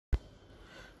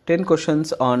10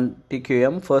 questions on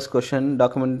TQM. First question,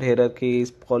 document hierarchy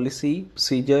is policy,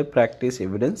 procedure, practice,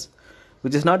 evidence,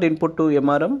 which is not input to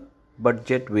MRM but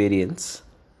jet variance.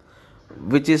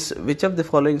 Which of the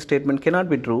following statement cannot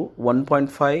be true?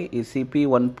 1.5 is CP,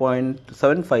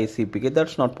 1.75 is CPK.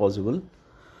 That's not possible.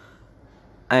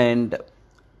 And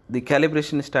the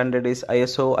calibration standard is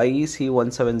ISO IEC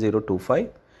 17025.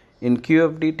 In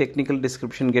QFD, technical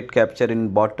description get captured in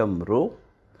bottom row.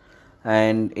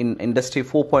 And in industry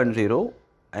 4.0,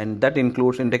 and that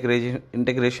includes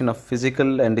integration of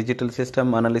physical and digital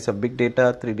system, analysis of big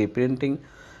data, 3D printing.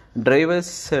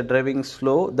 Drivers driving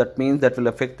slow, that means that will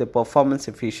affect the performance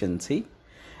efficiency.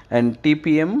 And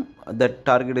TPM, that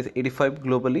target is 85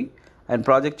 globally, and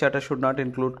project charter should not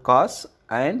include cost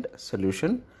and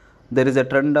solution. There is a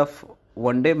trend of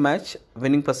one-day match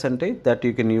winning percentage that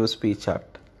you can use P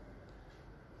chart.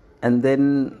 And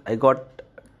then I got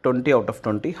 20 out of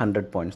 20, 100 points.